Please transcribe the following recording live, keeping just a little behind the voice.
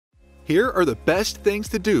Here are the best things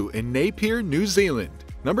to do in Napier, New Zealand.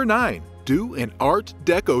 Number 9. Do an Art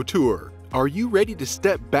Deco tour. Are you ready to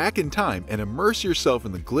step back in time and immerse yourself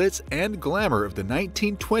in the glitz and glamour of the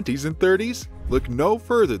 1920s and 30s? Look no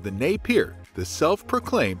further than Napier, the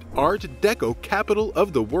self-proclaimed Art Deco capital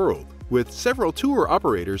of the world. With several tour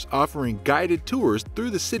operators offering guided tours through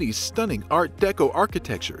the city's stunning Art Deco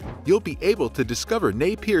architecture, you'll be able to discover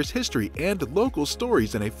Napier's history and local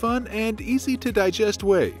stories in a fun and easy-to-digest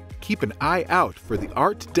way. Keep an eye out for the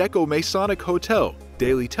Art Deco Masonic Hotel,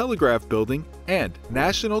 Daily Telegraph Building, and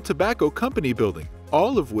National Tobacco Company Building,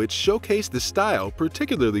 all of which showcase the style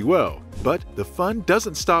particularly well. But the fun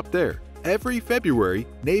doesn't stop there. Every February,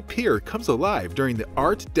 Napier comes alive during the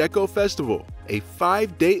Art Deco Festival, a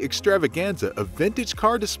 5-day extravaganza of vintage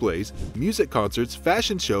car displays, music concerts,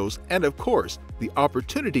 fashion shows, and of course, the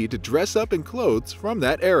opportunity to dress up in clothes from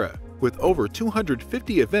that era. With over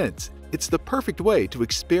 250 events, it's the perfect way to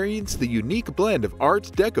experience the unique blend of Art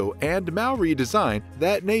Deco and Maori design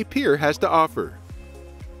that Napier has to offer.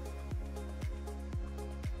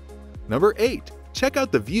 Number 8. Check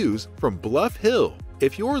out the views from Bluff Hill.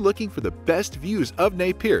 If you're looking for the best views of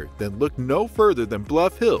Napier, then look no further than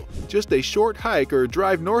Bluff Hill, just a short hike or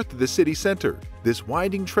drive north of the city center. This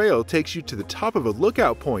winding trail takes you to the top of a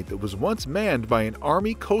lookout point that was once manned by an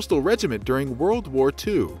Army coastal regiment during World War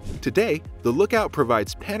II. Today, the lookout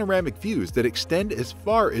provides panoramic views that extend as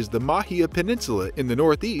far as the Mahia Peninsula in the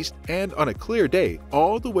northeast and, on a clear day,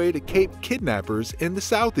 all the way to Cape Kidnappers in the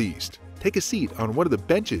southeast. Take a seat on one of the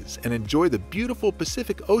benches and enjoy the beautiful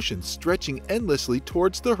Pacific Ocean stretching endlessly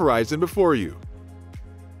towards the horizon before you.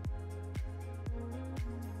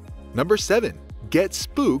 Number 7. Get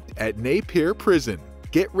spooked at Napier Prison.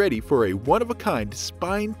 Get ready for a one-of-a-kind,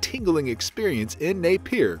 spine-tingling experience in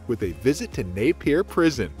Napier with a visit to Napier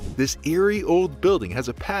Prison. This eerie old building has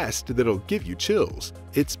a past that'll give you chills.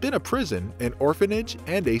 It's been a prison, an orphanage,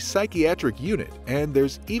 and a psychiatric unit, and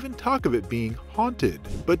there's even talk of it being haunted.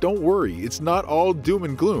 But don't worry, it's not all doom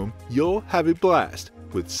and gloom. You'll have a blast.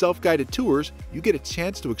 With self-guided tours, you get a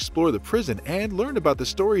chance to explore the prison and learn about the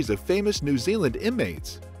stories of famous New Zealand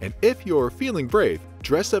inmates. And if you're feeling brave,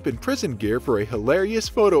 dress up in prison gear for a hilarious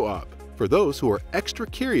photo op. For those who are extra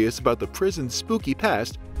curious about the prison's spooky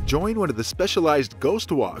past, join one of the specialized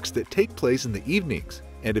ghost walks that take place in the evenings.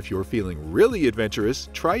 And if you're feeling really adventurous,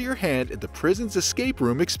 try your hand at the prison's escape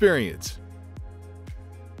room experience.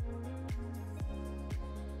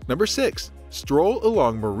 Number 6. Stroll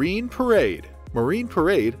along Marine Parade. Marine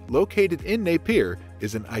Parade, located in Napier,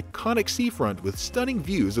 is an iconic seafront with stunning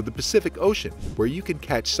views of the Pacific Ocean, where you can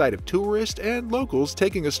catch sight of tourists and locals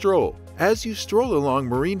taking a stroll. As you stroll along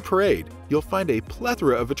Marine Parade, you'll find a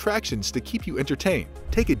plethora of attractions to keep you entertained.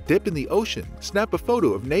 Take a dip in the ocean, snap a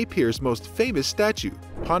photo of Napier's most famous statue,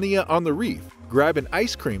 Pania on the Reef, grab an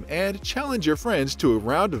ice cream, and challenge your friends to a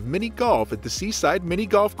round of mini golf at the Seaside Mini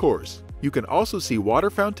Golf Course. You can also see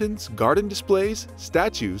water fountains, garden displays,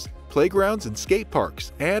 statues, playgrounds and skate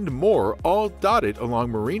parks, and more, all dotted along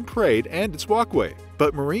Marine Parade and its walkway.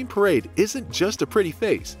 But Marine Parade isn't just a pretty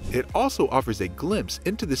face, it also offers a glimpse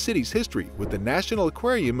into the city's history with the National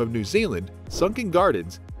Aquarium of New Zealand, sunken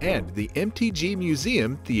gardens, and the MTG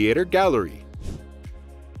Museum Theatre Gallery.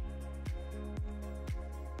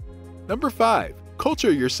 Number 5.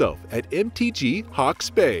 Culture yourself at MTG Hawke's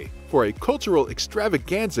Bay. For a cultural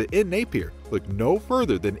extravaganza in Napier, look no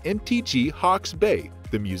further than MTG Hawke's Bay.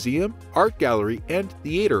 The museum, art gallery, and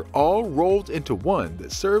theater all rolled into one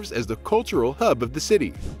that serves as the cultural hub of the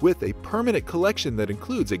city. With a permanent collection that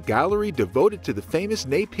includes a gallery devoted to the famous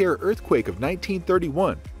Napier earthquake of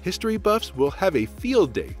 1931, history buffs will have a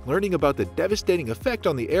field day learning about the devastating effect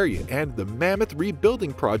on the area and the mammoth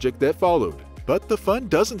rebuilding project that followed. But the fun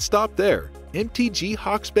doesn't stop there. MTG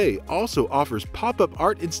Hawke's Bay also offers pop-up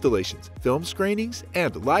art installations, film screenings,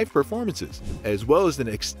 and live performances, as well as an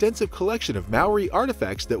extensive collection of Maori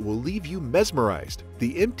artifacts that will leave you mesmerized.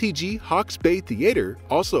 The MTG Hawke's Bay Theatre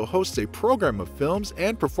also hosts a program of films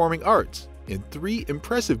and performing arts in 3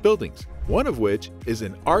 impressive buildings, one of which is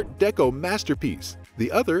an Art Deco masterpiece,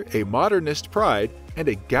 the other a modernist pride, and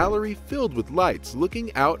a gallery filled with lights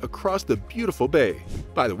looking out across the beautiful bay.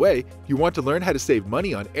 By the way, you want to learn how to save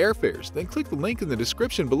money on airfares, then click the link in the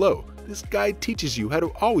description below. This guide teaches you how to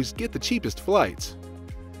always get the cheapest flights.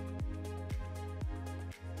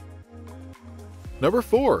 Number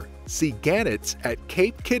 4. See gannets at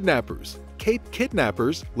Cape Kidnappers. Cape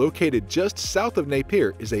Kidnappers, located just south of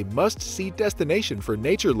Napier, is a must-see destination for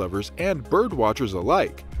nature lovers and birdwatchers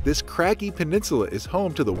alike. This craggy peninsula is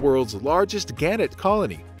home to the world's largest gannet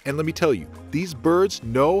colony, and let me tell you, these birds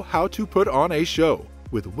know how to put on a show.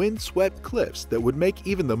 with wind-swept cliffs that would make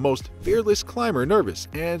even the most fearless climber nervous,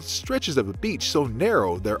 and stretches of a beach so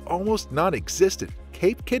narrow they're almost non-existent.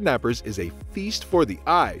 Cape Kidnappers is a feast for the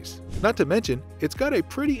eyes. Not to mention, it's got a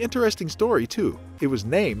pretty interesting story too. It was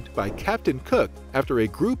named by Captain Cook after a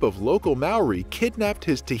group of local Maori kidnapped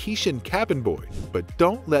his Tahitian cabin boy. But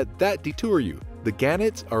don't let that detour you. The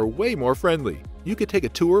gannets are way more friendly. You could take a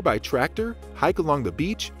tour by tractor, hike along the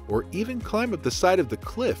beach, or even climb up the side of the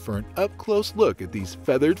cliff for an up-close look at these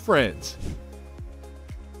feathered friends.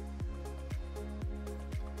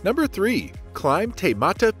 Number 3. Climb Te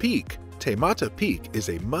Mata Peak. Te Mata Peak is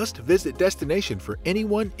a must-visit destination for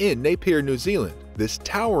anyone in Napier, New Zealand. This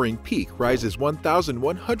towering peak rises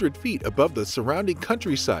 1,100 feet above the surrounding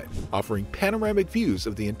countryside, offering panoramic views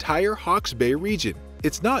of the entire Hawke's Bay region.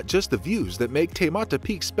 It's not just the views that make Te Mata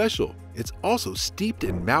Peak special, it's also steeped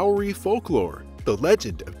in Maori folklore. The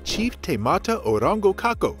legend of Chief Te Mata Orongo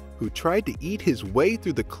Kako, who tried to eat his way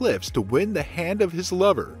through the cliffs to win the hand of his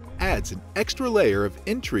lover, adds an extra layer of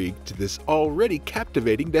intrigue to this already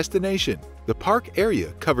captivating destination. The park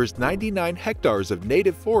area covers 99 hectares of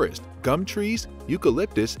native forest, gum trees,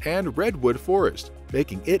 eucalyptus, and redwood forest,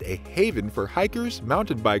 making it a haven for hikers,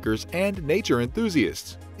 mountain bikers, and nature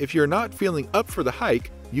enthusiasts. If you're not feeling up for the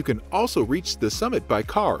hike, you can also reach the summit by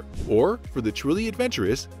car, or, for the truly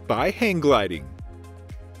adventurous, by hang gliding.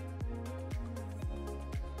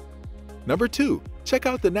 Number 2. Check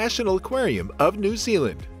out the National Aquarium of New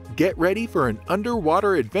Zealand. Get ready for an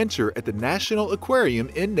underwater adventure at the National Aquarium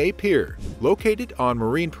in Napier. Located on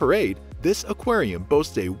Marine Parade, this aquarium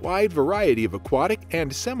boasts a wide variety of aquatic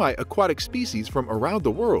and semi-aquatic species from around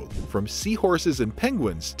the world, from seahorses and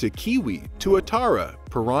penguins to kiwi, tuatara,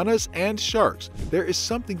 piranhas, and sharks. There is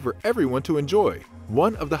something for everyone to enjoy.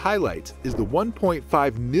 One of the highlights is the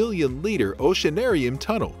 1.5 million-liter Oceanarium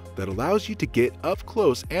tunnel that allows you to get up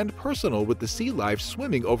close and personal with the sea life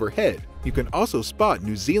swimming overhead. You can also spot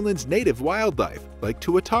New Zealand's native wildlife like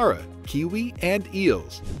tuatara, kiwi, and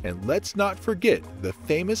eels. And let's not forget the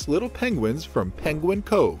famous little penguins from Penguin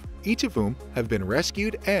Cove, each of whom have been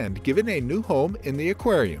rescued and given a new home in the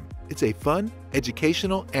aquarium. It's a fun,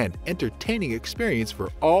 educational, and entertaining experience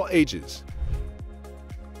for all ages.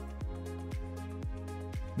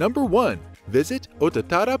 Number 1. Visit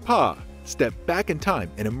Otatara Pa. Step back in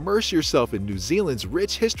time and immerse yourself in New Zealand's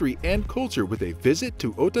rich history and culture with a visit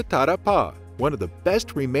to Otatara Pa, one of the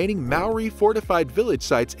best remaining Maori fortified village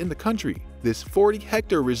sites in the country. This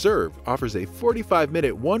 40-hectare reserve offers a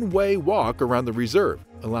 45-minute one-way walk around the reserve,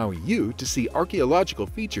 allowing you to see archaeological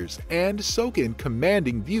features and soak in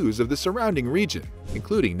commanding views of the surrounding region,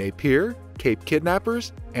 including Napier, Cape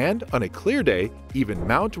Kidnappers, and, on a clear day, even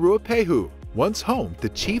Mount Ruapehu. Once home to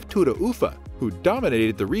Chief Tuataufa, who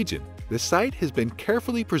dominated the region, the site has been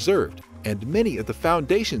carefully preserved, and many of the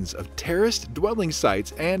foundations of terraced dwelling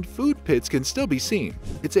sites and food pits can still be seen.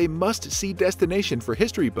 It's a must-see destination for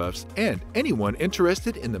history buffs and anyone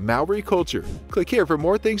interested in the Maori culture. Click here for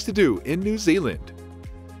more things to do in New Zealand.